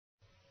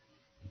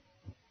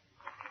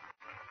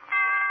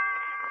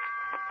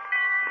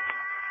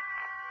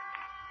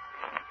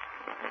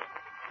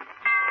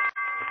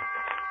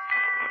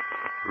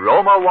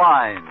Roma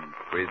Wines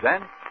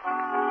presents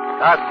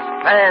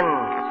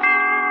Suspense.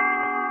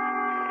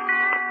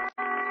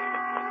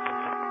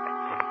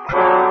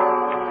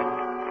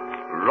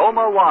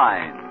 Roma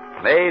Wines,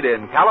 made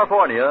in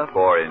California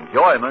for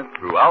enjoyment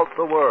throughout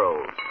the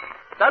world.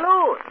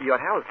 Salud. Your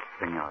health,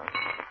 senor.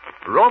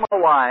 Roma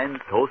Wines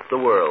toast the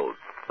world.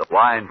 The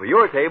wine for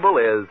your table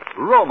is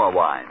Roma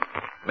Wine,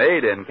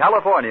 made in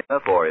California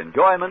for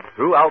enjoyment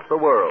throughout the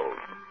world.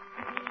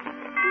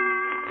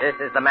 This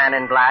is the man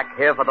in black,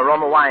 here for the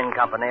Roma Wine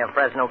Company of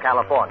Fresno,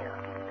 California,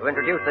 to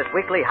introduce this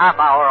weekly half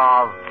hour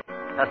of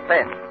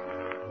Suspense.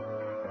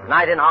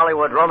 Tonight in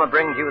Hollywood, Roma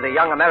brings you the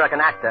young American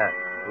actor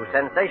whose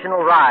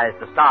sensational rise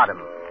to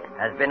stardom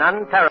has been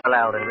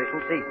unparalleled in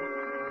recent seasons,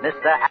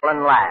 Mr.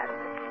 Alan Ladd.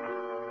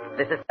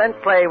 The suspense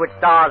play which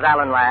stars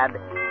Alan Ladd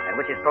and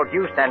which is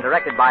produced and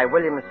directed by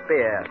William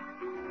Spear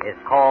is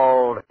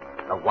called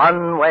The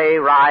One-Way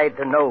Ride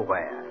to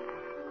Nowhere.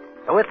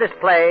 So with this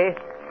play,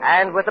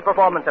 and with the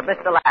performance of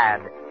Mr.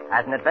 Ladd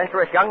as an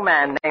adventurous young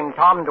man named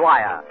Tom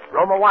Dwyer,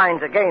 Roma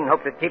Wines again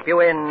hope to keep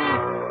you in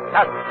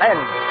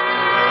suspense.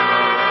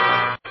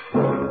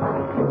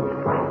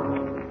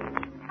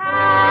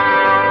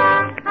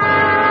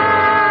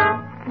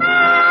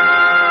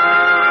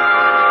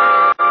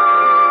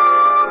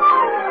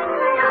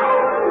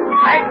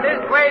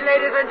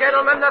 Ladies and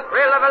gentlemen, the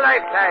thrill of a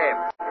lifetime.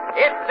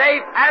 It's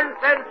safe and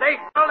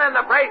sensational, and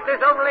the price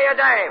is only a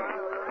dime.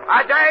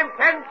 A dime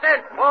 10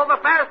 cents for the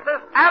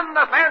fastest and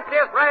the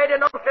fanciest ride in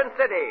Ocean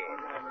City.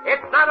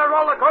 It's not a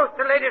roller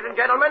coaster, ladies and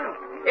gentlemen.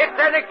 It's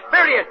an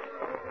experience.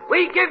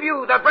 We give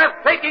you the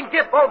breathtaking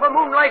dip over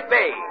Moonlight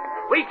Bay.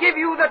 We give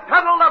you the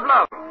Tunnel of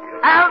Love.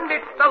 And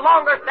it's the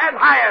longest and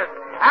highest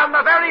and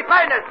the very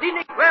finest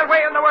scenic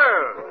railway in the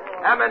world.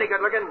 How many good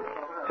looking?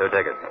 2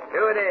 tickets.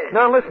 2 it is.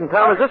 Now, listen,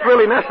 Tom, is this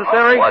really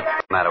necessary? What's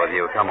the matter with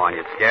you? Come on,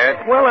 you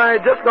scared? Well, I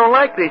just don't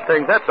like these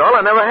things, that's all.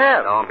 I never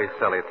have. Don't be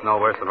silly. It's no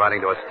worse than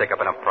riding to a stick-up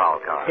in a prowl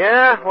car.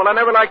 Yeah? Well, I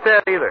never liked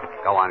that either.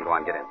 Go on,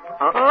 get in.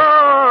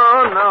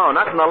 Oh, no,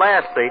 not in the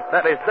last seat.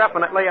 That is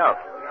definitely out.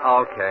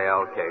 Okay.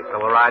 So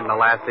we'll ride in the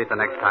last seat the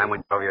next time when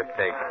you over your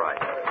stage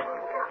fright.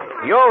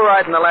 You'll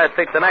ride in the last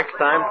seat the next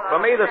time.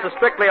 For me, this is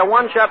strictly a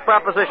one-shot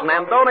proposition,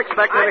 and don't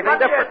expect anything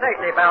different. Your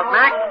safety belt,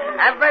 Max.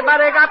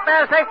 Everybody got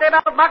their safety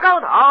belt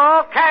buckled?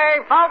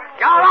 Okay, folks,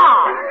 you're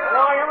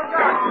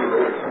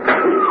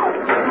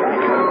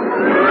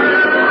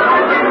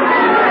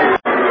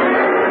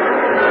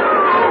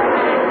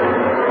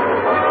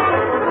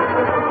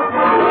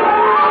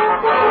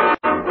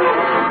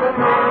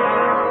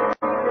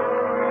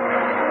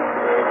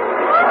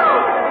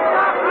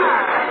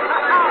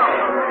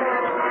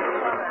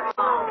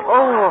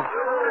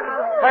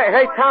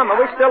Hey, Tom, are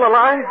we still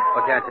alive?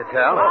 Well, can't you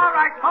tell? All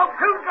right, folks,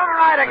 who's going to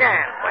ride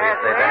again? What do you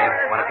say, Benny?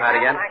 Want to try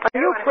it again? Are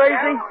you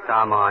crazy?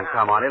 Come on.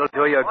 It'll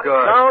do you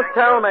good. Don't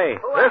tell me.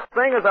 This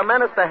thing is a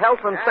menace to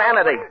health and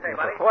sanity.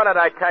 What did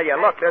I tell you?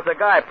 Look, there's a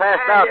guy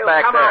passed out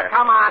back there.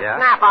 Come on, Yeah?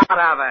 snap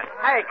out of it.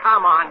 Hey,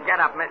 come on,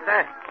 get up,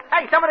 mister.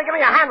 Hey, somebody give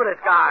me a hand with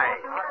this guy.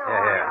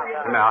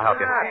 Yeah. Come here, I'll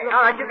help you.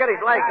 All right, you get his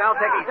legs. I'll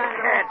take his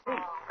head.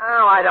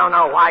 Oh, I don't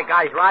know why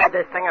guys ride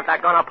this thing if they're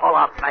going to pull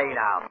a fade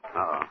out.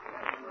 Uh-oh.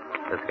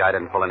 This guy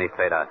didn't pull any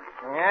fade out.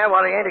 Yeah,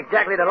 well, he ain't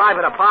exactly the life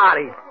of the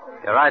party.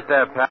 You're right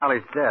there, pal.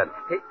 He's dead.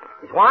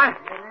 He's what?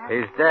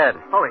 He's dead.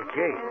 Holy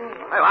gee.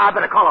 Well, I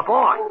better call a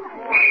boy.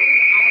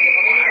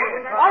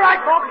 All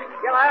right, folks.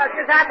 You'll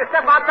just have to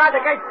step outside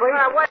the gate, please.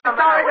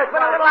 Sorry, there's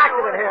been a little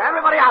accident here.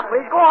 Everybody out,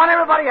 please. Go on,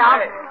 everybody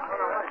out.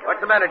 What's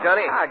the matter,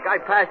 Johnny? Guy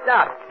passed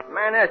out. The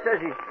man there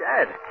says he's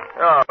dead.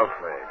 Oh,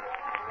 Fred.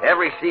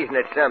 Every season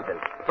it's something.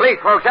 Please,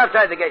 folks,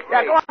 outside the gate.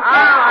 Yeah, go on. All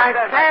right,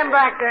 stand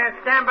back there.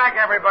 Stand back,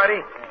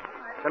 everybody.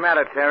 What's the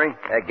matter, Terry?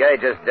 That guy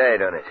just died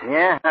on us.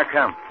 Yeah? How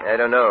come? I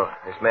don't know.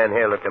 This man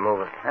here looked him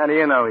over. How do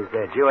you know he's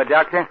dead? You a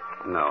doctor?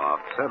 No,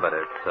 officer, but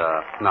it's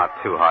not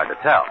too hard to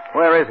tell.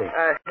 Where is he?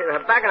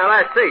 Back in the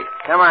last seat.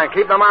 Come on,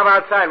 keep the mob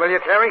outside, will you,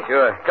 Terry?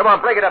 Sure. Come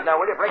on, break it up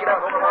now, will you? Break it up.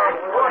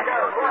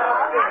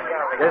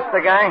 This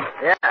the guy?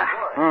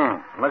 Yeah.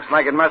 Looks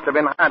like it must have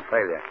been heart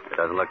failure. It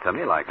doesn't look to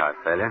me like heart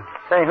failure.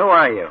 Say, who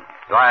are you?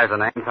 Dwyer's the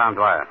name, Tom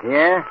Dwyer.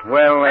 Yeah?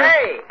 Well,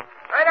 Hey,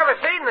 I never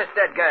seen this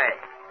dead guy.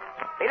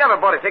 He never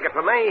bought a ticket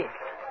for me.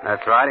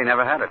 That's right, he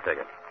never had a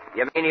ticket.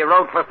 You mean he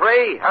rode for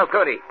free? How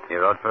could he? He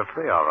rode for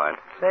free, all right.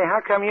 Say,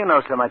 how come you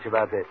know so much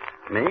about this?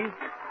 Me?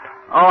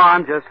 Oh,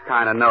 I'm just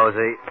kind of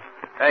nosy.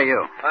 Hey,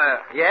 you.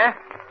 Yeah?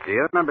 Do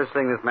you remember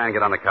seeing this man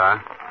get on the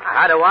car?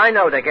 How do I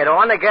know they get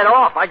on? They get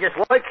off. I just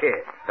work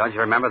here. Don't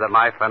you remember that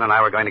my friend and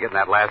I were going to get in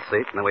that last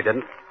seat, and then we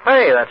didn't?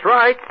 Hey, that's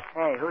right.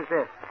 Hey, who's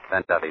this?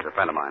 Ben Duffy's a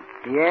friend of mine.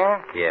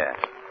 Yeah? Yeah.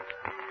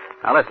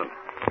 Now, listen.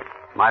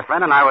 My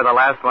friend and I were the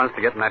last ones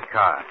to get in that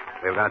car.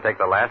 We were going to take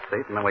the last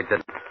seat, and then we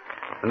didn't.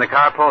 Then the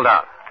car pulled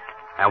out.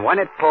 And when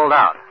it pulled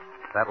out,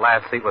 that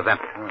last seat was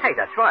empty. Hey,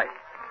 that's right.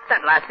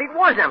 That last seat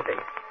was empty.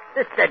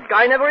 This dead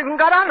guy never even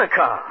got on the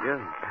car. Yeah.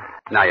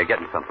 Now you're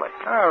getting someplace.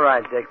 All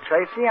right, Dick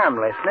Tracy, I'm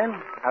listening.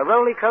 A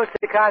roller coaster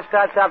car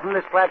starts out from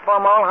this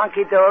platform all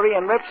hunky-dory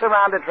and rips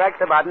around the tracks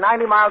about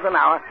 90 miles an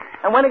hour.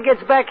 And when it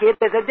gets back here,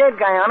 there's a dead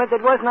guy on it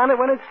that wasn't on it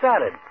when it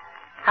started.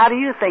 How do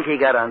you think he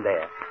got on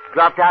there?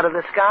 Dropped out of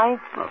the sky?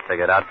 Well,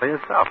 figure it out for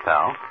yourself,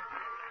 pal.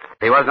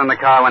 He was in the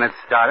car when it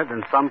started,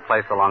 and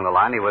someplace along the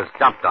line he was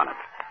dumped on it.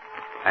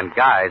 And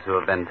guys who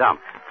have been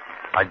dumped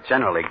are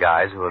generally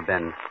guys who have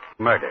been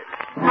murdered.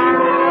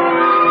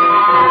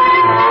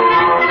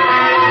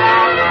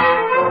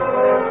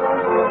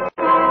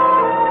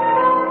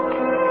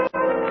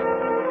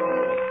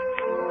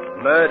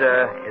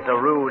 Murder is a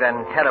rude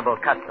and terrible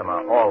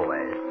customer,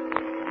 always.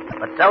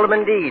 But seldom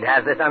indeed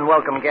has this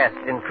unwelcome guest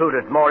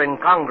intruded more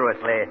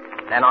incongruously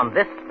than on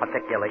this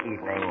particular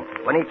evening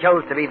when he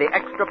chose to be the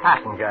extra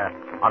passenger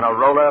on a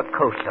roller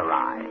coaster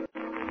ride.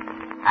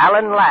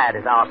 Alan Ladd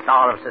is our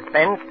star of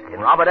suspense in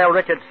Robert L.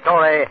 Richards'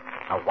 story,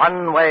 A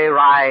One-Way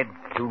Ride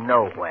to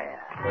Nowhere.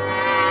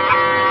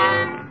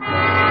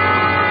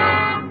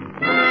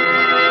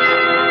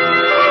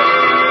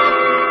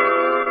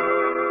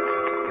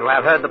 You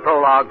have heard the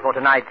prologue for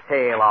tonight's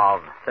tale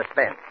of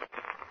suspense.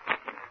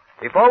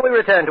 Before we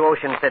return to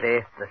Ocean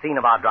City, the scene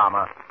of our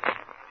drama,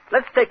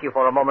 let's take you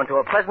for a moment to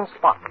a pleasant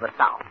spot to the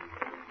south.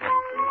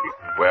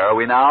 Where are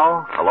we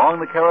now? Along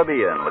the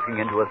Caribbean, looking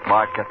into a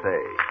smart cafe.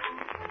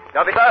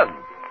 Capitan!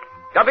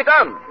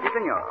 Capitan! Si,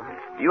 senor.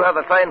 You have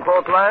a fine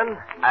port wine?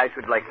 I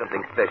should like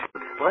something special.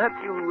 Perhaps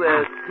you,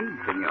 si,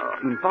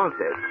 senor.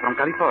 Imported from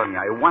California.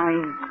 A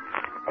wine.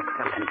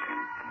 Excellent.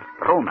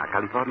 Roma,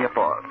 California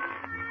port.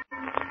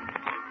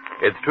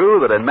 It's true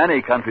that in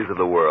many countries of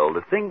the world,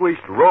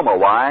 distinguished Roma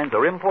wines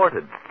are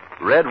imported.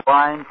 Red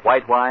wines,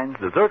 white wines,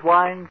 dessert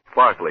wines,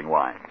 sparkling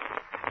wines.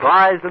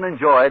 Prized and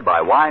enjoyed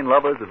by wine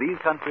lovers of these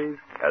countries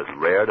as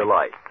rare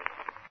delights.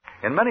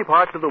 In many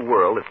parts of the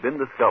world, it's been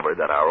discovered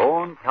that our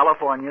own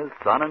California's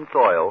sun and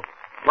soil,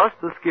 plus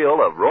the skill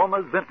of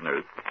Roma's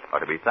vintners, are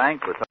to be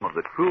thanked for some of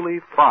the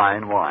truly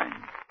fine wines.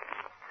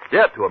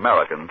 Yet to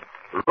Americans,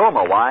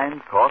 Roma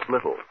wines cost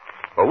little,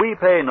 for we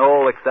pay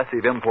no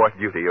excessive import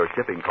duty or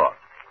shipping costs.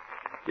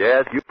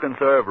 Yes, you can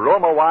serve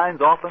Roma wines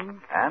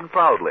often and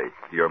proudly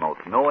to your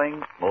most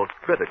knowing, most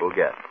critical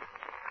guests.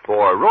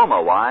 For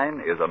Roma wine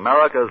is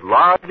America's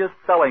largest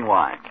selling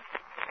wine,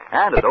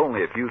 and at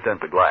only a few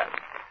cents a glass.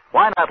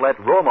 Why not let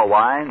Roma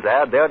wines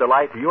add their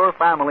delight to your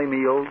family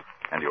meals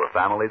and your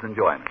family's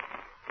enjoyment?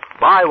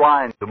 Buy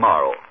wine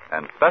tomorrow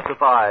and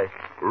specify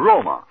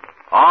Roma,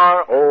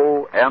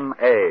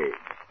 R-O-M-A,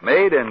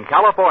 made in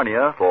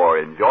California for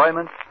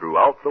enjoyment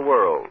throughout the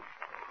world.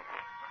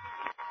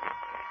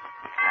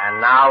 And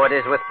now it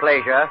is with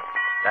pleasure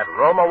that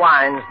Roma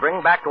Wines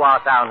bring back to our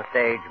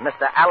soundstage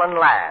Mr. Alan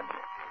Ladd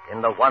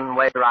in The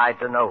One-Way Ride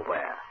to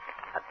Nowhere,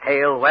 a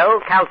tale well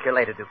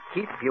calculated to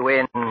keep you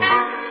in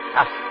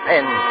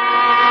suspense.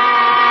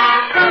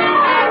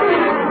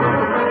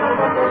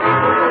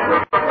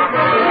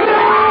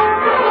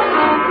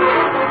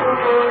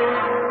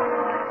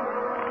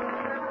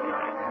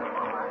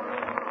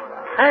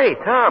 Hey,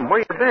 Tom, where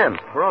you been?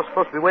 We're all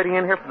supposed to be waiting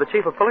in here for the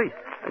chief of police.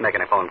 Didn't make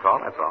any phone call,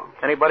 that's all.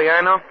 Anybody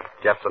I know?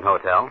 Jefferson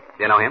Hotel.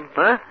 Do you know him?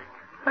 Huh?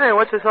 Hey,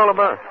 what's this all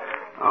about?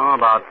 Oh,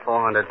 about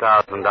 $400,000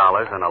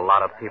 and a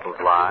lot of people's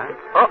lives.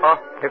 Uh-oh.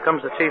 Here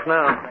comes the chief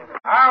now.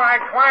 All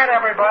right, quiet,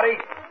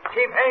 everybody.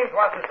 Chief Haynes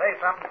wants to say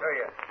something to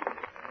you.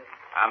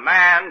 A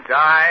man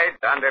died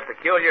under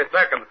peculiar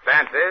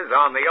circumstances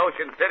on the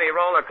Ocean City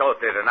roller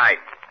coaster tonight.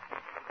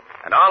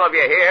 And all of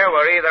you here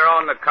were either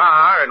on the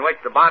car in which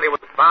the body was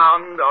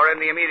found or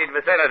in the immediate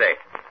vicinity,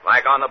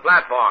 like on the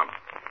platform.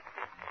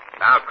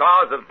 Now,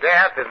 cause of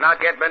death has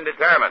not yet been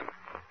determined.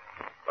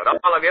 But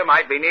all of you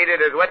might be needed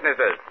as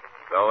witnesses,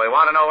 so we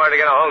want to know where to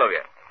get a hold of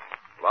you.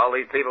 Have all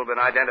these people been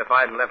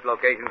identified and left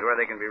locations where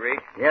they can be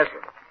reached? Yes,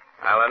 sir.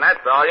 Well, then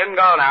that's all. You can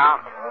go now.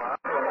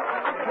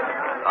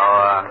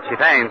 Chief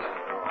Haynes.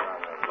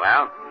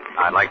 Well,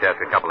 I'd like to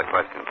ask a couple of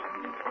questions.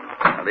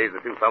 are these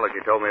the two fellows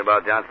you told me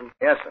about, Johnson?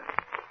 Yes, sir.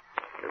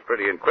 You're a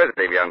pretty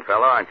inquisitive young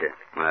fellow, aren't you?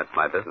 Well, that's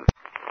my business.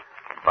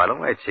 By the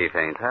way, Chief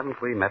Haynes,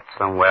 haven't we met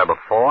somewhere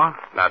before?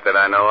 Not that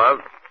I know of.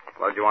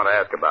 What did you want to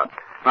ask about?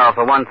 Well,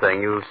 for one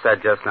thing, you said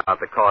just now that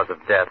the cause of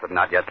death had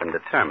not yet been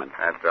determined.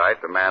 That's right.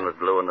 The man was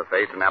blue in the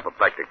face and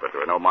apoplectic, but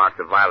there were no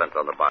marks of violence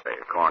on the body.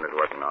 The coroner's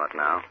working on it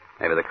now.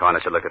 Maybe the coroner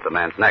should look at the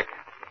man's neck.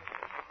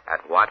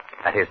 At what?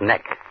 At his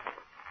neck.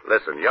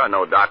 Listen, you're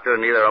no doctor,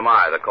 and neither am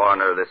I. The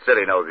coroner of this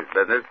city knows his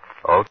business.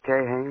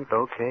 Okay, Haynes,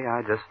 okay.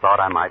 I just thought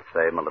I might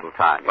save him a little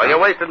time. Well, you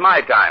wasted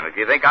my time. If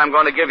you think I'm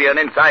going to give you an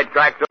inside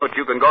track so that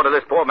you can go to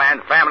this poor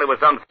man's family with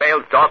some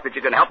sales talk that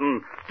you can help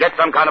him get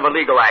some kind of a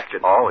legal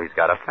action. Oh, he's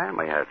got a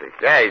family, has he?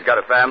 Yeah, he's got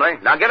a family.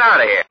 Now get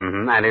out of here.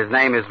 Mm-hmm. And his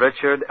name is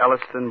Richard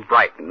Elliston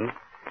Brighton,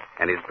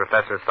 and he's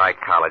professor of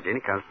psychology, and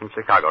he comes from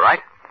Chicago,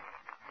 right?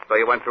 So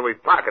you went through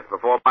his pockets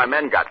before my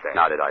men got there.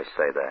 Now, did I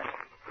say that?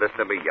 Listen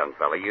to me, young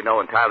fella. You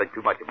know entirely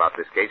too much about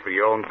this case for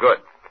your own good.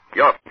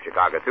 You're from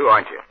Chicago, too,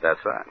 aren't you?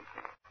 That's right.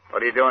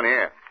 What are you doing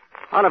here?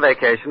 On a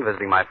vacation,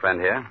 visiting my friend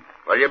here.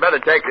 Well, you better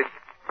take it.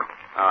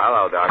 Oh,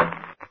 hello, Doctor.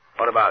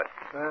 What about it?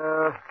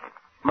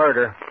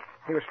 Murder.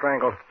 He was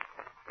strangled.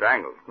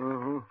 Strangled?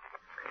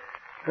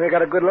 Mm-hmm. We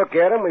got a good look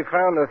at him. We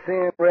found a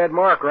thin red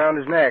mark around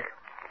his neck.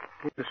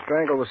 He was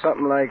strangled with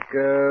something like,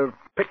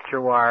 picture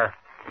wire.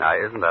 Now,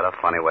 isn't that a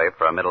funny way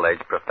for a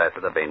middle-aged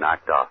professor to be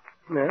knocked off?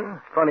 Yeah,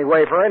 funny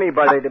way for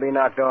anybody to be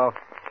knocked off.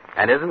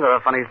 And isn't there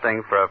a funny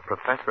thing for a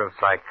professor of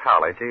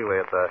psychology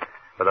with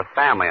a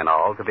family and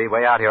all to be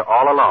way out here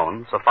all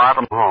alone, so far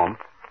from home,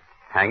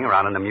 hanging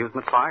around an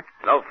amusement park?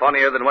 No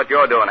funnier than what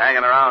you're doing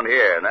hanging around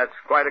here. And that's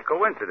quite a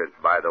coincidence,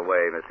 by the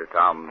way, Mr.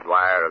 Tom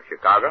Dwyer of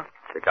Chicago.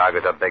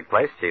 Chicago's a big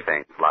place, Chief,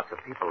 ain't lots of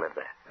people live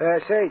there.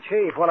 Say,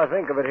 Chief, what I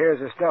think of it, here's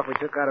the stuff we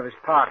took out of his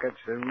pockets.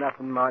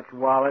 Nothing much,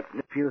 wallet,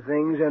 and a few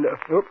things, and...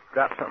 Oop,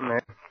 dropped something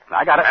there.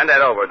 I got it. Hand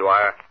that over,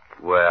 Dwyer.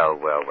 Well.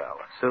 A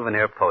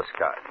souvenir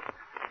postcard.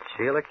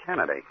 Sheila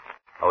Kennedy,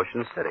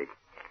 Ocean City.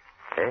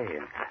 Hey,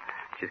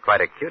 she's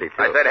quite a cutie,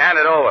 too. I said hand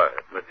it over.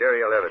 It's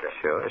material evidence.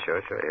 Sure.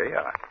 Here you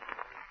are.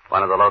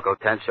 One of the local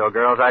tent show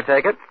girls, I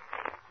take it?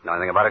 Know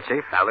anything about it,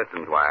 Chief? Now,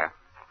 listen, Dwyer.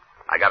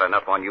 I got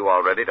enough on you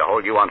already to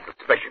hold you on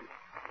suspicion.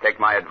 Take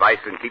my advice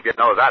and keep your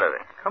nose out of it.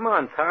 Come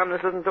on, Tom.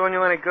 This isn't doing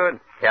you any good.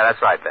 Yeah, that's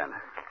right, Ben.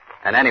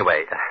 And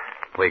anyway,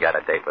 we got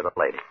a date with a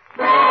lady.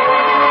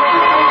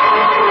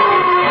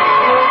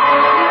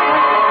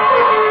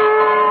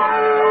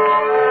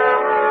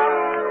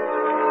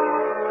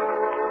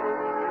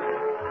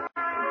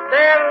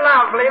 They're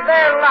lovely.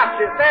 They're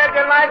luscious. They're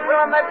delightful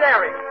on the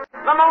dairy.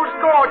 The most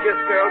gorgeous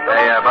girls.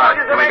 Hey,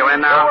 Bart, can we go in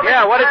now?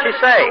 Yeah, what did she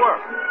say?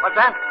 What's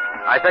that?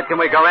 I said, can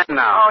we go in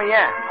now? Oh,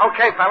 yeah.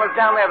 Okay, fellas,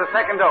 down there, the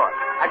second door.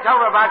 I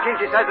told her about you, and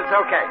she says it's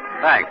okay.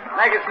 Thanks.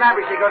 Make it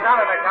snappy. She goes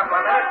down in a couple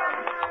of minutes.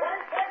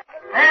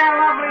 They're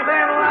lovely.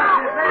 They're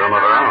luscious. Room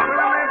of her own.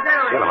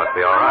 Sheila must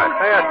be all right.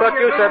 Hey, I thought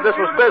you said this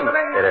was business.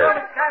 It is.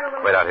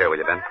 Wait out here, will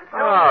you, Ben?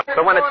 Oh,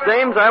 so when it's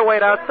dames, I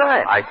wait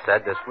outside. I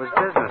said this was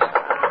business.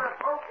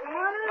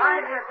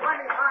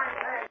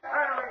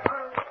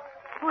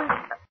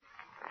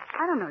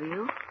 I don't know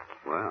you.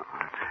 Well,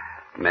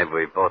 maybe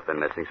we've both been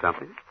missing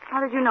something.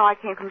 How did you know I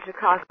came from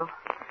Chicago?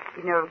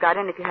 You'd never have got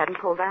in if you hadn't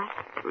pulled out.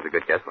 It was a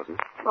good guess, wasn't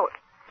it? Well,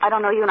 I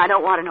don't know you, and I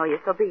don't want to know you,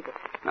 so beat it.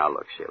 Now,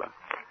 look, Sheila.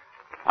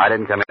 I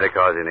didn't come here to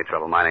cause you any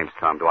trouble. My name's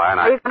Tom Dwyer, and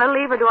Are you going to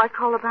leave, or do I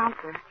call the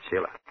bouncer?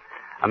 Sheila,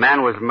 a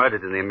man was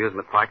murdered in the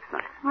amusement park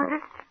tonight. Was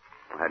it?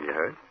 Well, hadn't you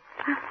heard?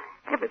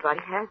 Everybody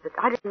has, but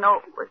I didn't know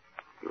it was...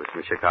 He was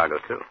from Chicago,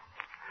 too.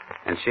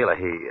 And, Sheila,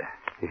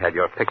 he had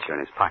your picture in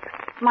his pocket.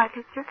 My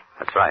picture?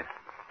 That's right.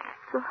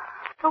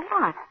 So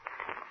what?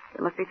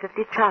 There must be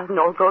 50,000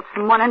 old goats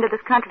from one end of this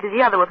country to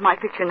the other with my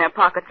picture in their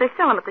pockets. They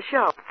sell them at the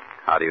show.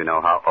 How do you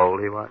know how old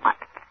he was?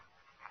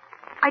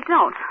 I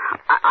don't.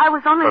 I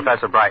was only...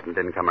 Professor Brighton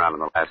didn't come around in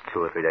the last 2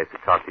 or 3 days to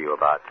talk to you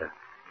about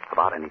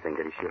anything,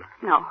 did he, Sheila?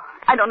 No.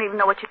 I don't even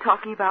know what you're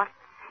talking about.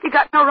 You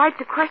got no right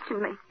to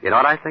question me. You know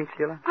what I think,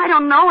 Sheila? I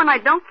don't know, and I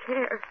don't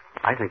care.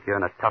 I think you're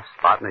in a tough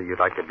spot and that you'd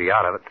like to be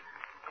out of it.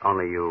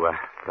 Only you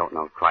don't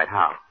know quite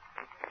how.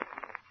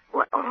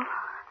 Well,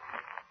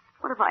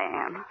 what if I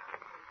am?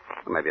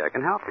 Well, maybe I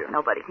can help you.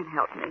 Nobody can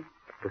help me.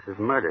 This is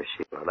murder,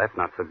 Sheila. That's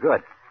not so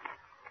good.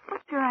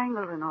 What's your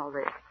angle in all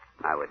this?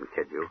 I wouldn't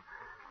kid you.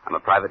 I'm a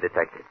private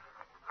detective.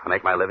 I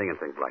make my living in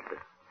things like this.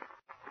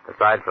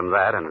 Aside from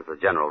that, and as a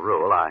general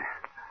rule, I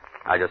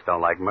just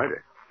don't like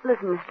murder.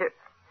 Listen, mister.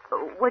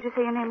 What'd you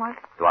say your name was?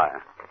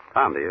 Dwyer.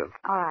 Tom to you.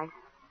 All right.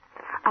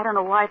 I don't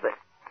know why, but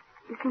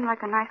you seem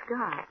like a nice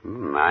guy.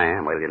 I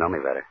am. Wait till you know me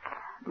better.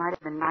 Might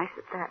have been nice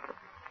at that, but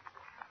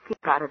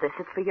keep out of this.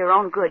 It's for your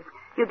own good.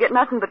 You'll get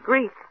nothing but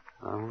grief.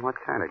 What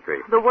kind of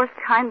grief? The worst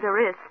kind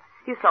there is.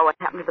 You saw what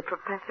happened to the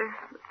professor.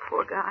 The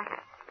poor guy.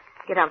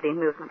 Get out of the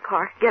amusement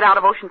park. Get out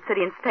of Ocean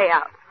City and stay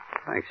out.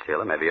 Thanks,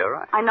 Sheila. Maybe you're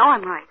right. I know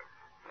I'm right.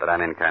 But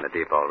I'm in kind of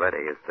deep already.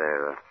 Is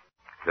there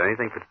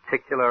anything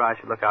particular I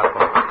should look out for?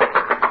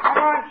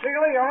 Come on,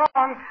 Sheila, you're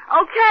on.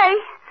 Okay.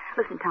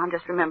 Listen, Tom,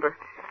 just remember,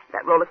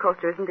 that roller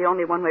coaster isn't the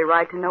only one-way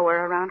ride to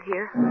nowhere around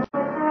here.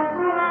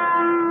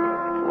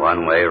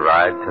 One-way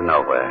ride to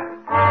nowhere.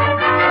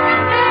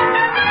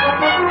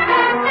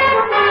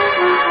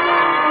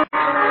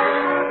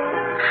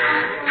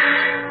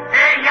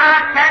 Hey,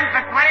 you're 10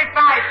 for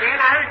 25,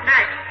 Sheila. Who's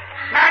next?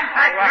 10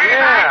 for 25.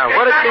 Yeah,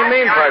 what did she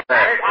mean by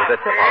that? Was it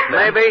tip-off, then?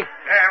 Maybe.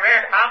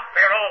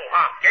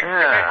 Get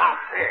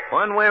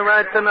One-way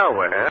ride to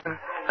nowhere.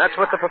 That's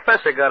what the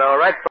professor got all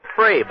right for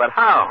free, but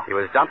how? He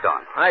was dumped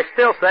on. I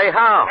still say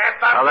how.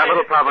 Well, that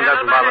little problem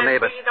doesn't bother me,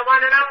 but... The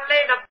one and only,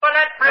 the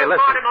bulletproof Hey,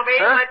 listen.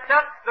 automobile Huh? that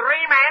took 3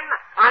 men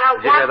on a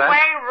Did you hear that?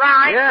 one-way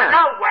ride Yeah. to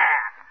nowhere.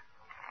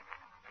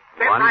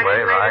 One-way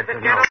ride to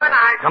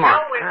nowhere. Come on.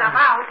 Show is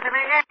about to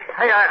begin.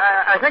 Hey,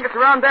 I think it's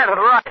around there to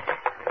the right.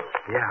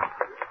 Yeah.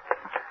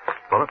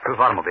 Bulletproof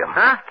automobile.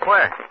 Huh?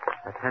 Where?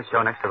 That tent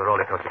show next to the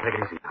roller coaster. Take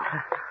it easy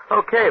now.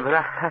 Okay, but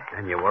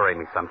And you worry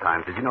me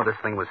sometimes. Did you know this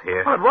thing was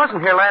here? Well, it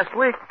wasn't here last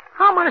week.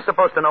 How am I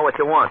supposed to know what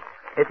you want?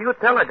 If you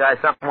tell a guy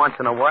something once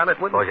in a while, it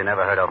wouldn't... Suppose you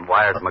never heard of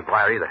Wires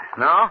McGuire either.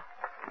 No?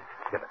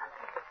 Skip it.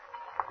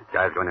 This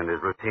guy's going into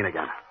his routine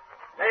again.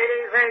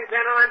 Ladies and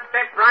gentlemen,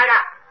 step right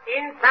up.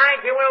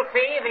 Inside you will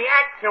see the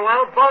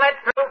actual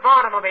bulletproof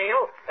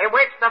automobile in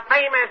which the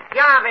famous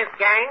Jarvis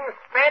gang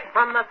sped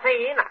from the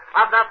scene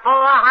of the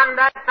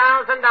 $400,000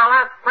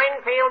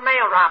 Springfield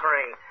mail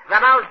robbery, the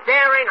most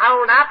daring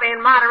hold-up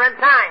in modern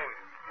times.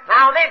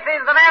 Now, this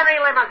is the very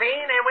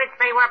limousine in which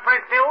they were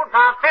pursued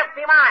for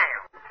 50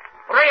 miles.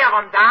 3 of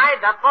them died.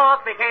 The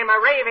 4th became a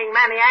raving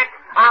maniac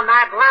on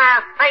that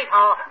last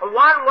fatal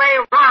one-way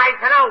ride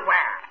to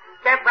nowhere.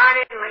 Step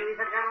right in, ladies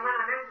and gentlemen,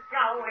 and this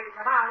show is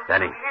about...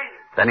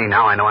 Denny,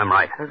 now I know I'm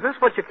right. Is this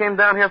what you came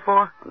down here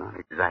for? Not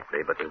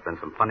exactly, but there's been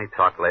some funny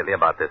talk lately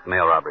about this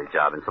mail robbery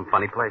job in some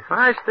funny places.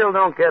 I still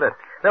don't get it.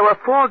 There were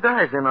 4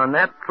 guys in on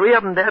that. 3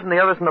 of them dead and the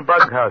others in the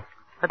bug house.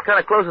 That kind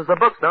of closes the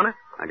books, don't it?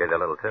 I'll give you a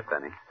little tip,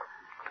 Denny.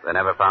 They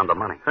never found the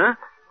money. Huh?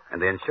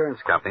 And the insurance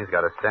company's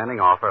got a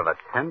standing offer of a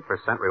 10%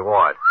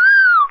 reward.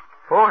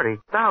 $40,000.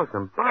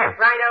 Yes,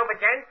 right over,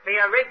 gents. The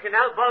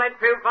original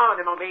bulletproof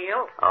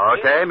automobile.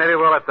 Okay, maybe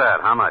we'll at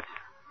that. How much?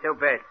 2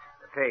 bits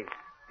apiece.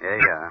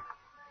 Yeah.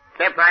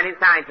 Step right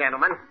inside,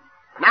 gentlemen.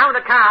 Now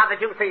the car that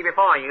you see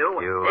before you...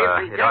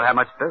 You don't have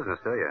much business,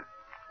 do you?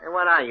 Hey,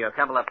 what are you, a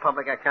couple of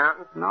public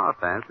accountants? No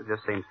offense. It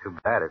just seems too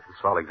bad. It's a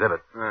swell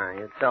exhibit. Oh,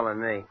 you're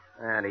telling me.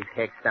 These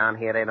hicks down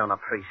here, they don't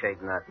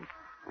appreciate nothing.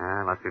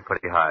 Must be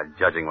pretty hard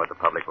judging what the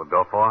public will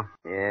go for.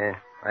 Yeah.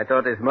 I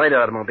thought this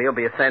murder automobile would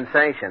be a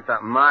sensation,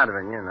 something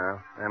modern, you know.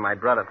 And my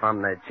brother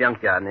from the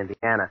junkyard in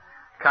Indiana.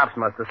 Cops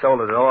must have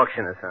sold it at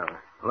auction or something.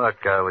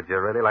 Look, would you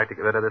really like to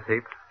get rid of this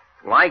heap?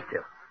 Like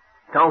to?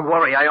 Don't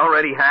worry, I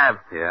already have.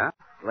 Yeah?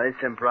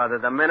 Listen, brother,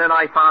 the minute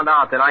I found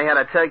out that I had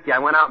a turkey, I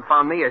went out and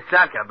found me a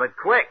sucker, but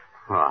quick.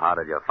 Well, how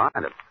did you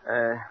find it?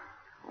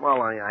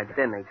 Well, I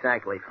didn't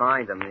exactly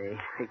find him.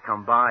 He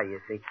come by, you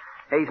see.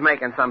 He's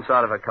making some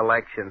sort of a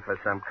collection for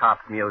some cop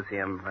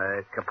museum.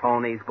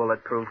 Capone's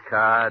bulletproof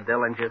car,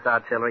 Dillinger's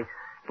artillery.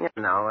 You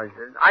know,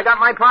 I got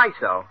my price,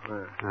 though.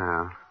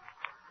 Oh,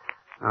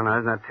 no,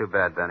 isn't that too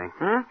bad, Benny?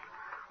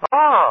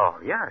 Oh,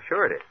 yeah,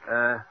 sure it is.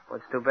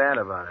 What's too bad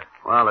about it?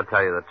 Well, to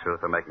tell you the truth,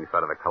 we're making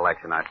sort of a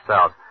collection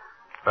ourselves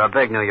for a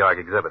big New York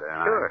exhibitor.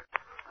 Sure.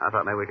 I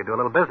thought maybe we could do a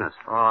little business.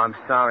 Oh, I'm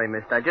sorry,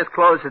 mister. I just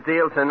closed the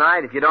deal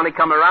tonight. If you'd only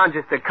come around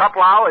just a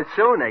couple hours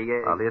sooner,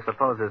 Well, do you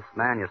suppose this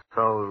man you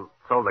sold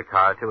the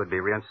car to would be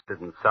interested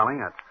in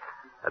selling at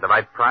the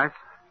right price?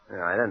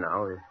 Yeah, I don't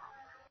know.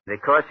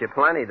 It cost you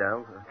plenty,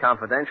 though.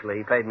 Confidentially,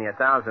 he paid me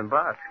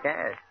 $1,000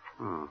 cash.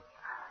 Well,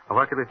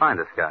 where could we find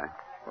this guy?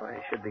 Well,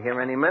 he should be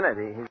here any minute.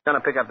 He's going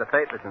to pick up the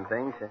papers and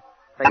things.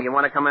 Hey, you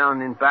want to come out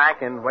and in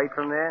back and wait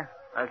from there?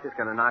 I was just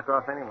going to knock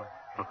off anyway.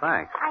 Well,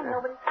 thanks. I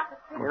know, but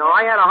You know,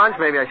 I had a hunch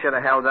maybe I should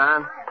have held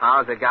on.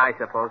 How's a guy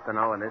supposed to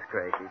know in this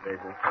crazy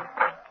business?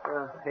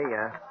 Well, here you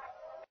are.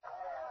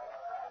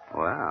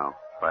 Wow.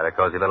 Quite a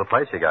cozy little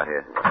place you got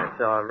here.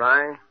 That's all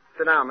right.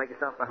 Sit down. Make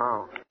yourself at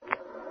home.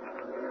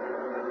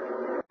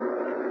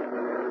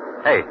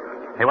 Hey,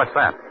 what's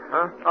that?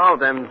 Huh? Oh,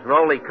 them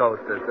roller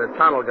coasters. The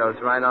tunnel goes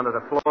right under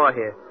the floor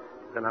here.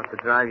 It's enough to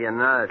drive you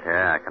nuts.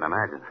 Yeah, I can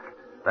imagine.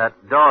 That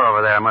door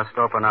over there must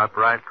open up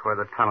right where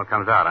the tunnel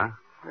comes out, huh?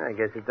 I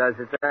guess it does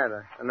at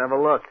that. I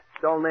never looked.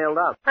 It's all nailed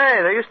up. Hey,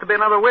 there used to be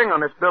another wing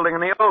on this building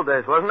in the old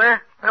days, wasn't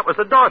there? That was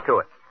the door to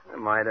it. It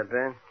might have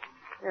been.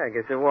 Yeah, I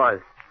guess it was.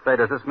 Say,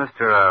 does this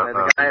Mr.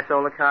 The guy I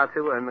sold the car to,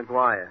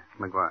 McGuire.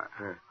 McGuire.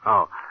 Yeah.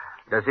 Oh.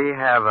 Does he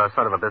have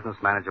sort of a business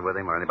manager with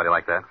him or anybody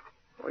like that?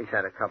 Well, he's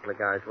had a couple of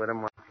guys with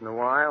him once in a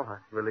while. I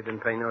really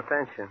didn't pay no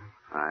attention.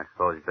 I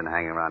suppose he's been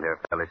hanging around here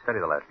fairly steady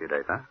the last few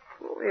days, huh?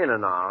 Well, in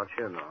and out,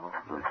 you know.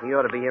 He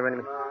ought to be here any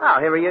minute. Oh,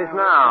 here he is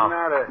now.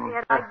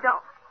 Yes, I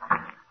don't.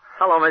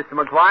 Hello, Mr.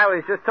 McGuire. We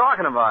was just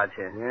talking about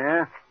you.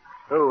 Yeah?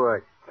 Who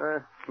was?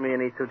 Me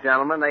and these 2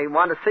 gentlemen. They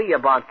want to see you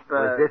about...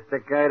 Was this the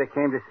guy that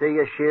came to see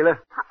you, Sheila?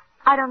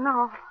 I don't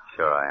know.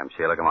 Sure I am,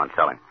 Sheila. Come on,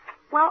 tell him.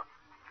 Well,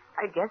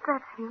 I guess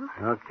that's him.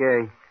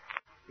 Okay.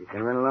 You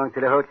can run along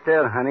to the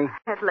hotel, honey.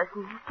 Ed,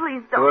 listen,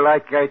 please don't. Well,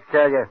 like I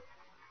tell you.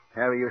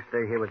 Harry, you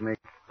stay here with me.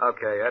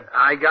 Okay,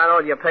 I got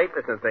all your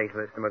papers and things,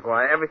 Mr.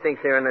 McGuire. Everything's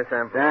here in this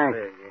envelope. Thanks.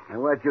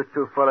 And what you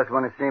 2 fellas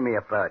want to see me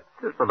about?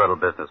 Just a little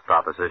business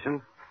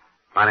proposition.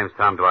 My name's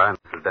Tom Dwyer, and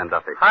this is Ben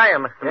Duffy. Hiya,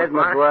 Mr. Ed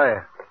McGuire.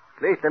 McGuire.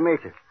 Pleased to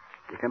meet you.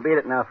 You can beat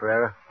it now,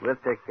 Ferrera. We'll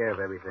take care of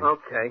everything.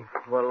 Okay.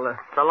 Well,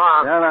 so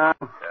long. So long.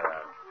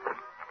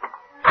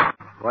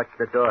 Watch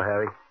the door,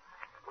 Harry.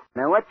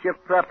 Now, what's your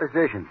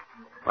proposition?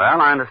 Well,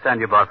 I understand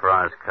you bought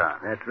Ferrara's car.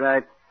 That's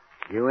right.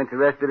 You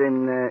interested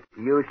in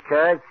used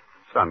cars?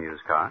 Some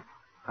used car.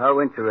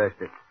 How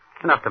interested?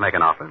 Enough to make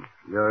an offer.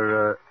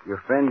 Your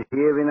friend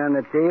here in on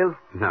the deal?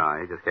 No,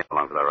 he just came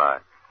along for the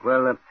ride.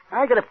 Well,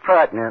 I got a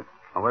partner.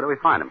 Well, where do we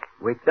find him?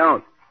 We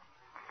don't.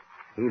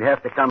 He'd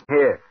have to come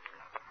here.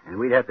 And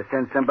we'd have to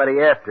send somebody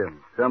after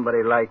him.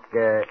 Somebody like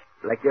your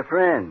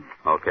friend.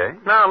 Okay.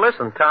 Now,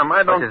 listen, Tom,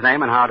 I don't... What's his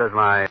name, and how does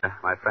my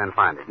friend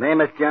find him?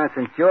 Name is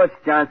Johnson. George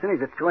Johnson.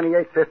 He's at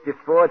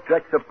 2854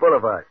 Drexel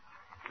Boulevard.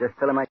 Just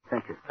tell him I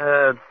sent you.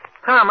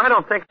 Tom, I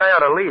don't think I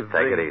ought to leave.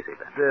 Take it easy,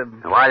 then.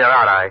 And while you're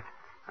out,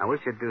 I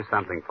wish you'd do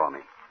something for me.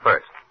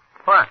 First.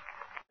 What?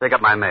 Pick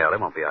up my mail.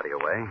 It won't be out of your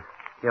way.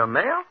 Your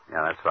mail?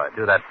 Yeah, that's right.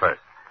 Do that first.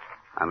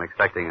 I'm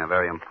expecting a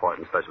very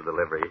important special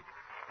delivery,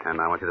 and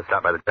I want you to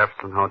stop by the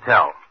Jefferson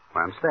Hotel,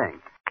 where I'm staying.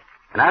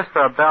 And ask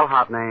for a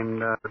bellhop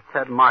named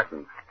Ted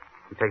Martin.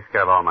 He takes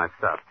care of all my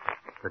stuff.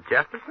 The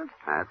Jefferson?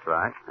 That's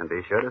right. And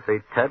be sure to see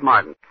Ted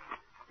Martin.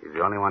 He's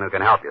the only one who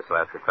can help you, so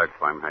ask the clerk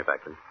for him. Hurry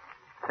back, please.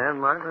 10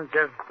 Martin,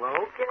 just... Well,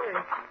 okay.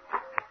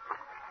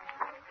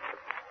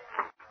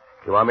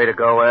 You want me to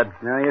go, Ed?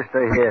 No, you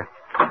stay here.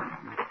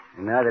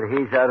 And now that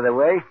he's out of the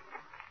way,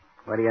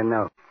 what do you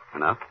know?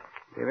 Enough?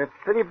 You're a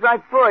pretty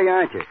bright boy,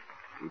 aren't you?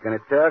 You gonna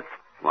talk?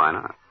 Why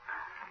not?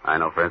 I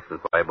know, for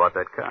instance, why he bought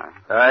that car.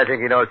 I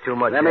think he knows too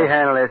much. Let me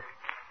handle this.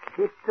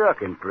 Keep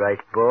talking, bright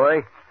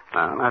boy.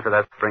 Well, after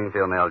that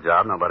Springfield nail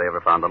job, nobody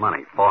ever found the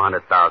money.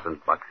 $400,000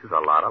 is a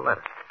lot of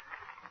letters.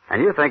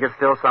 And you think it's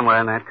still somewhere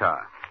in that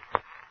car.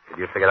 Did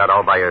you figure that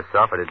all by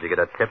yourself, or did you get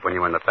a tip when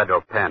you were in the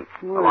federal pen,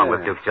 along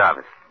with Duke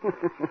Jarvis?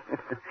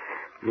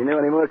 You know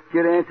any more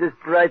good answers,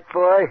 bright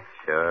boy?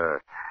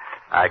 Sure.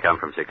 I come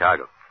from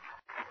Chicago.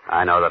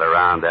 I know that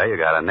around there you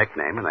got a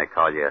nickname, and they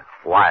call you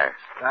Wires.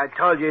 I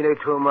told you knew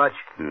too much.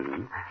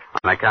 Mm-hmm.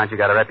 On account, you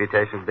got a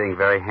reputation of being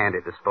very handy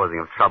at disposing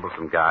of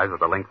troublesome guys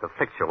with a length of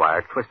picture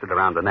wire twisted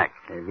around the neck.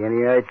 Have you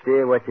any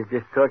idea what you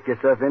just talked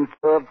yourself in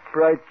for,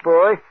 bright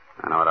boy?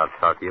 I know what I'll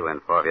talk you in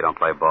for if you don't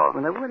play ball.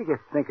 Well, now, what do you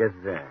think of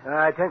that?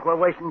 I think we're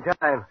wasting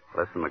time.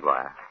 Listen,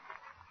 McGuire.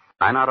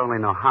 I not only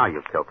know how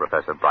you killed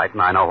Professor Brighton,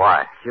 I know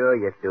why. Sure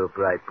you do,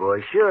 bright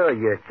boy. Sure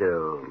you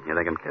do. You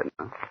think I'm kidding,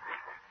 huh?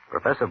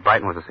 Professor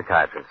Brighton was a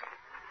psychiatrist.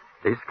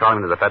 They used to call him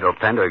into the federal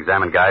pen to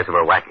examine guys who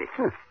were wacky.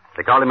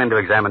 They called him in to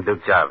examine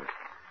Duke Jarvis.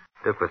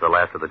 Duke was the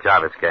last of the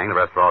Jarvis gang. The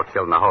rest were all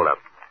killed in the holdup.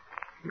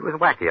 He was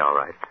wacky, all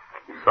right.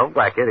 So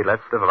wacky he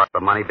let slip about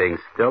the money being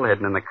still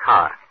hidden in the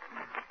car.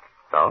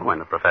 So when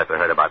the professor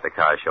heard about the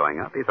car showing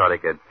up, he thought he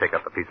could pick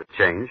up a piece of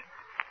change.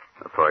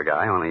 The poor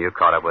guy, only you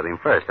caught up with him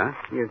first, huh?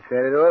 You've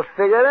got it all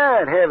figured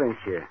out, haven't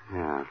you?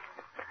 Yeah,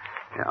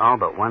 all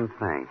but one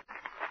thing.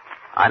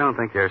 I don't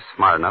think you're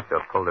smart enough to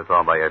have pulled this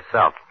all by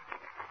yourself.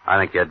 I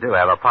think you do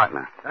have a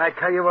partner. I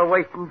tell you we're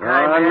wasting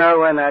time. Oh, no,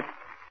 we're not.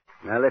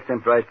 Now, listen,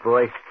 bright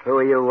boy. Who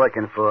are you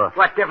working for?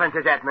 What difference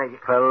does that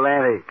make?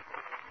 Plenty.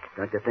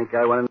 Don't you think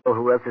I want to know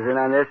who else is in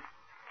on this?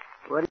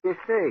 What do you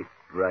say,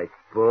 bright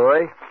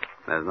boy?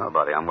 There's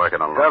nobody. I'm working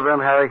alone. Cover him,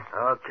 Harry.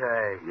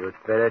 Okay. You'd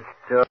better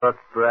talk,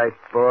 bright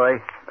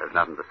boy. There's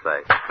nothing to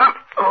say.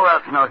 Who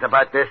else knows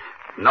about this?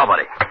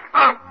 Nobody.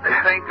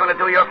 This ain't gonna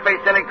do your face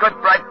any good,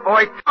 bright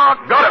boy. Talk.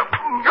 Go to.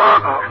 Go.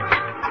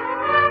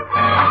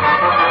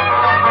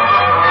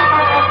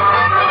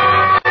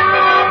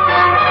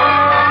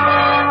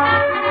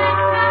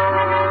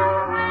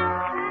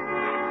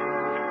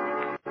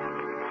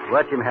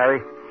 Watch him,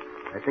 Harry.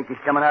 I think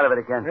he's coming out of it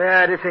again.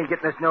 Yeah, this ain't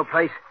getting us no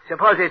place.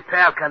 Suppose his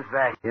pal comes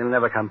back. He'll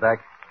never come back.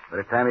 By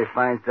the time he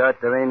finds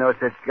out there ain't no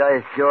such guy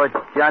as George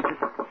Johnson.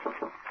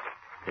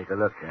 Take a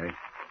look, Harry.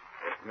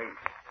 It's me.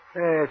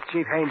 Yeah, it's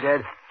Chief Haines,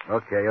 Ed.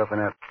 Okay, open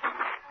up.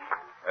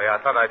 Hey, I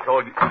thought I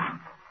told you.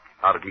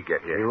 How did he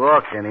get here? He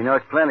walked in. He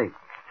knows plenty.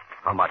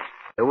 How much?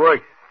 It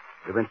works.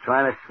 We've been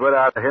trying to sweat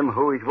out of him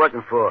who he's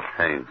working for.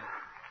 Haines.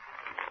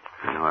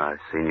 I know I've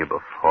seen you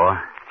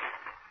before.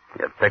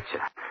 Your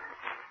picture.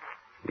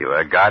 You were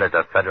a guard at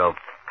the federal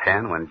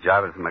pen when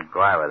Jarvis and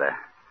McGuire were there.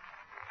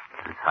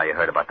 That's how you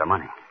heard about the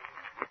money.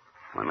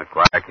 When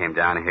McGuire came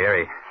down here,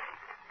 he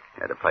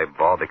had to play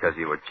ball because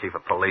you were chief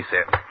of police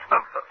here.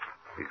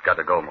 He's got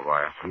to go,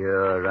 McGuire.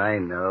 Sure, I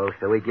know.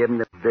 So we give him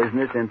the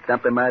business and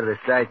dump him out of the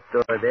side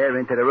door there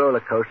into the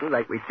roller coaster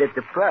like we did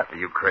to Pup. Are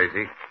you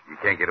crazy? You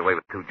can't get away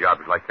with two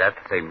jobs like that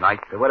the same night.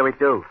 So what do we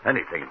do?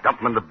 Anything.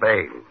 Dump him in the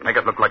bay. Make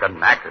it look like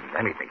an accident.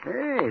 Anything.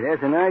 Hey,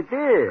 there's an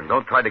idea. And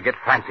don't try to get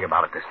fancy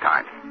about it this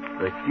time.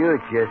 But you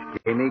just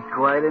gave me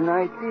quite an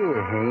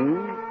idea,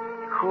 Haines.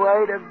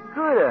 Quite a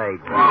good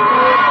idea.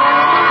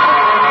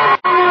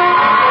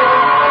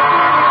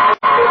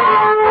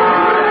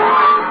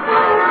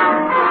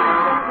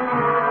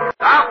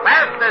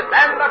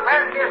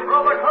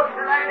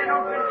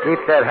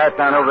 Keep that hat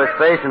down over his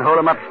face and hold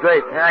him up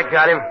straight. Yeah, I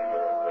got him.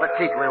 What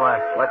seat do we want?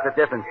 What's the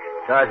difference?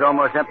 Car's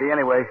almost empty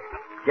anyway.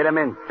 Get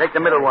him in. Take the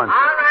middle one.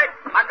 All right.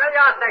 Buckle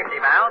your safety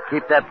belt.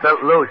 Keep that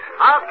belt loose.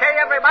 Okay,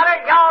 everybody,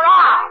 you're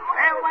off.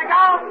 Here we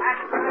go.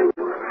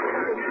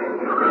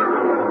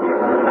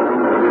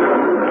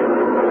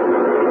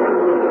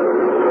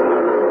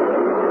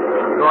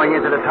 Going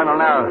into the tunnel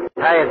now.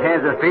 Tie his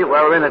hands and feet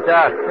while we're in the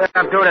dark. Yeah,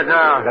 I'm doing it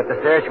now. Got the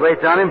sash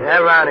weights on him?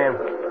 Yeah, around him.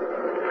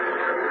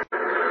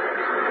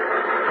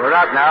 We're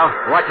out now.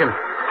 Watch him.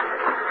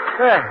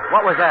 Hey,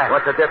 what was that?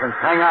 What's the difference?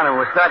 Hang on, and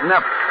we're starting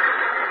up.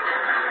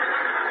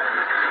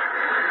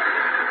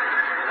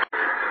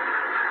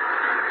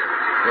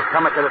 We're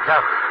coming to the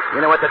top. You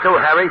know what to do,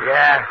 Harry?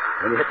 Yeah.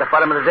 When you hit the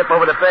bottom of the dip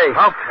over the bay.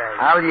 Okay.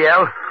 I'll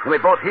yell, and we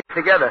both heave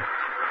together.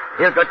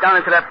 He'll go down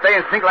into that bay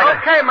and sink like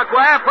a... Okay,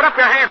 McGuire, put up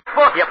your hands.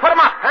 Both of you, put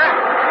them up. Huh?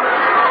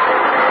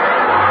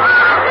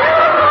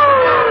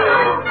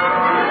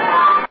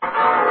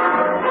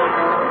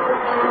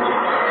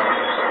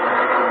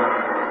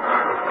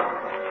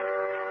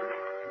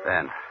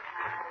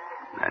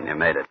 Then you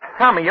made it.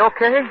 Tommy, you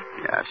okay?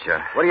 Yeah,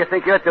 sure. What do you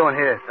think you're doing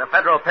here? The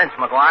federal pinch,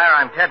 McGuire.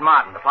 I'm Ted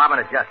Martin,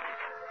 Department of Justice.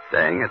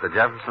 Staying at the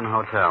Jefferson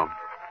Hotel.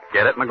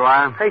 Get it,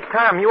 McGuire? Hey,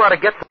 Tom, you ought to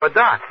get to the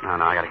dock. No,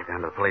 I gotta get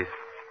down to the police.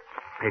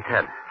 Hey,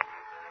 Ted.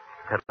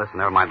 Listen,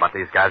 never mind about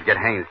these guys. Get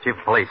Haynes, chief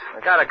of police.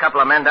 We got a couple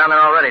of men down there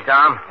already,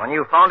 Tom. When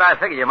you phoned, I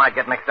figured you might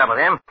get mixed up with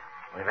him.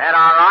 We've had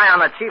our eye on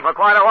the chief for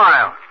quite a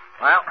while.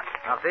 Well,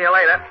 I'll see you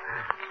later.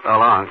 So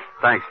long.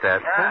 Thanks,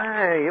 Ted.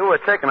 Hey, you were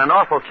taking an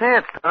awful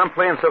chance, Tom,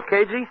 playing so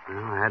cagey.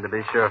 Well, I had to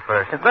be sure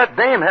first. If that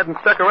dame hadn't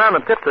stuck around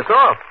and tipped us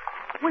off,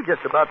 we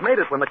just about made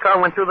it when the car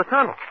went through the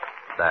tunnel.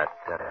 That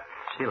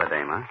Sheila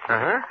dame, huh?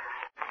 Uh-huh.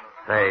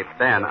 Say,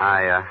 Ben,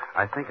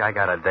 I think I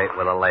got a date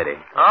with a lady.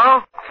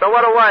 Oh? So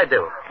what do I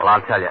do? Well,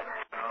 I'll tell you.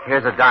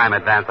 Here's a dime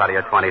advance out of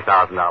your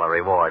 $20,000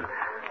 reward.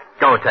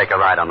 Go take a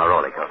ride on the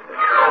roller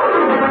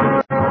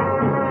coaster.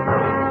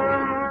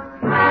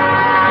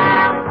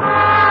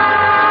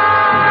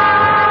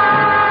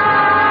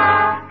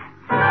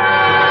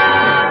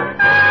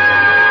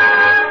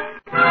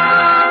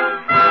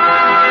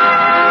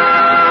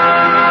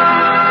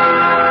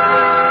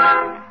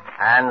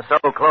 And so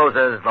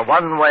closes The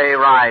One-Way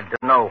Ride to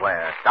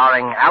Nowhere,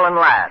 starring Alan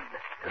Ladd.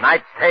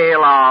 Tonight's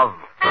tale of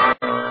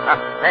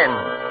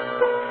suspense.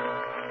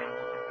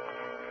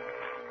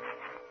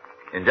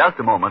 In just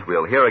a moment,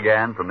 we'll hear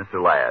again from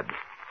Mr. Ladd.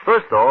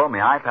 First, though, may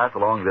I pass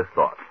along this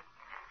thought.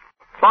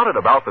 Spotted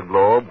about the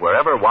globe,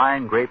 wherever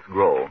wine grapes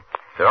grow,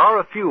 there are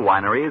a few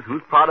wineries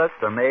whose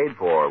products are made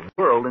for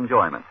world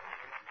enjoyment.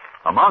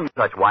 Among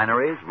such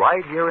wineries,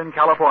 right here in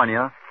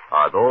California,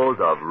 are those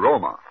of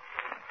Roma.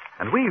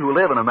 And we who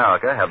live in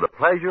America have the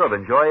pleasure of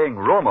enjoying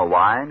Roma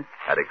wine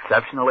at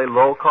exceptionally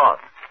low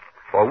cost.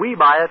 For we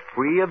buy it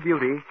free of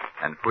duty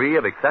and free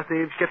of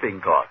excessive shipping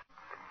costs.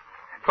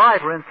 Try,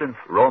 for instance,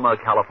 Roma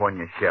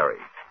California Sherry.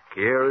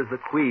 Here is the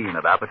queen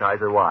of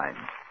appetizer wines.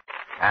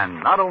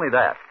 And not only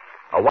that,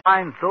 a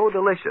wine so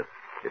delicious,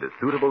 it is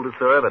suitable to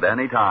serve at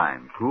any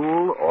time,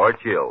 cool or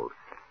chilled.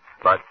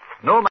 But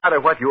no matter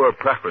what your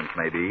preference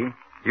may be,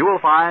 you will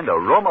find a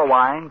Roma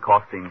wine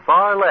costing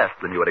far less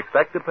than you would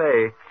expect to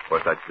pay for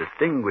such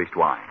distinguished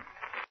wine.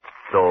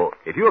 So,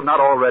 if you have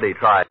not already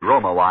tried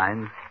Roma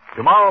wines,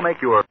 tomorrow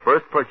make your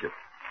first purchase.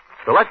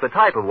 Select the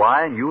type of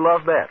wine you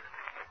love best.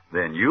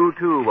 Then you,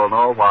 too, will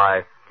know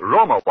why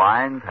Roma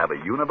wines have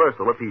a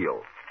universal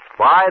appeal.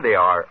 Why they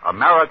are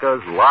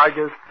America's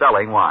largest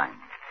selling wine.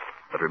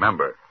 But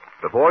remember,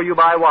 before you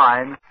buy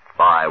wine,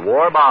 buy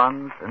war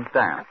bonds and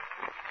stamps.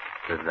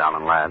 This is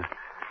Alan Ladd.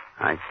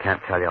 I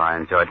can't tell you I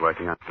enjoyed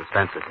working on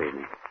Suspense this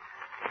evening.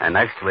 And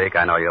next week,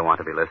 I know you'll want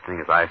to be listening,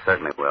 as I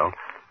certainly will,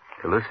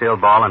 to Lucille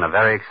Ball in a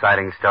very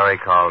exciting story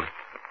called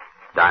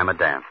Dime a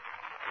Dance.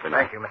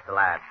 Thank you, Mr.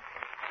 Ladd.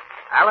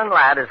 Alan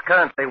Ladd is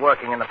currently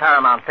working in the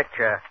Paramount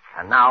picture,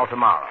 And Now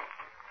Tomorrow.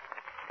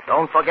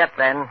 Don't forget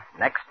then,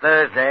 next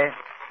Thursday,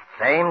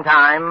 same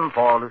time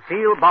for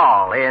Lucille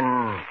Ball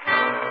in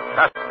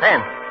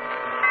Suspense.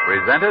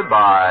 Presented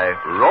by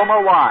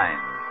Roma Wine.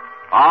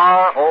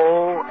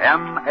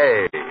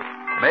 R-O-M-A.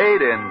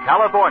 Made in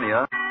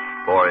California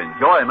for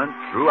enjoyment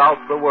throughout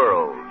the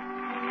world.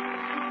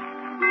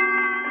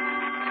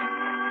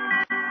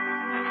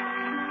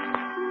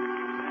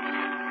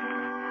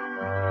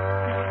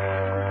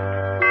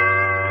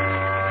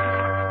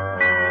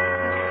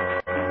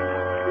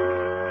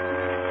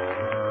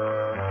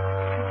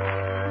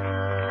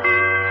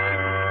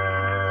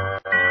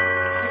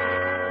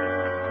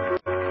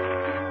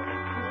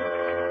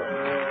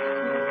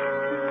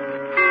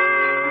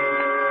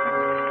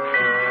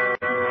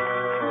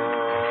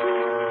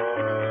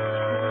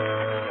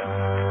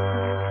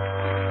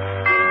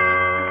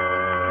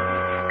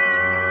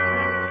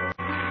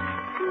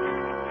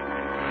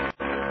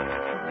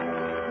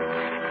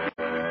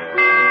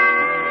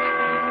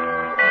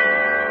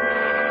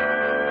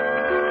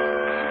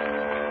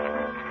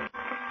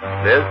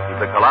 This is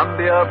the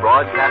Columbia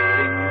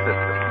Broadcasting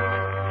System.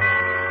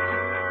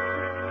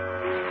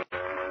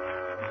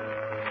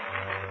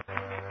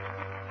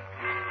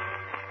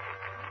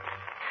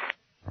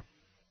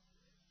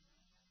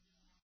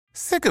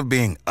 Sick of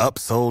being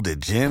upsold at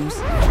gyms?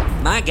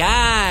 My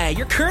guy,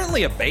 you're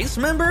currently a base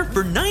member?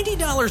 For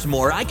 $90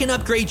 more, I can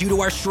upgrade you to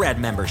our Shred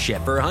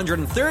membership. For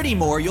 $130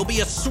 more, you'll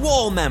be a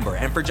Swole member.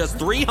 And for just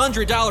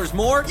 $300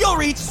 more, you'll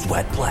reach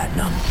Sweat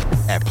Platinum.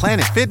 At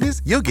Planet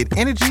Fitness, you'll get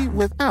energy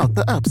without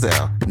the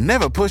upsell.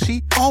 Never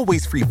pushy,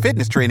 always free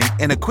fitness training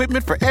and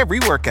equipment for every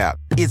workout.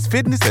 It's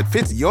fitness that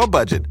fits your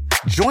budget.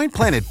 Join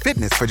Planet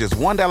Fitness for just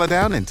 $1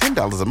 down and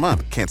 $10 a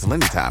month. Cancel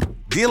anytime.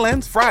 Deal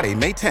ends Friday,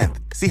 May 10th.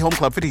 See Home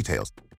Club for details.